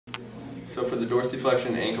So for the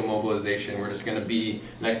dorsiflexion ankle mobilization, we're just going to be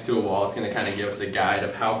next to a wall. It's going to kind of give us a guide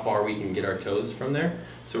of how far we can get our toes from there.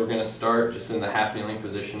 So we're going to start just in the half kneeling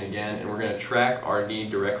position again, and we're going to track our knee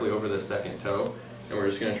directly over the second toe, and we're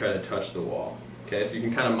just going to try to touch the wall. Okay, so you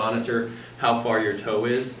can kind of monitor how far your toe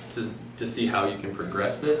is to see how you can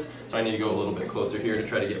progress this. So I need to go a little bit closer here to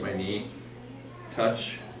try to get my knee.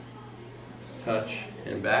 Touch, touch,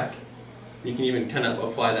 and back. You can even kind of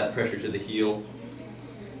apply that pressure to the heel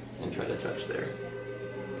and try to touch there.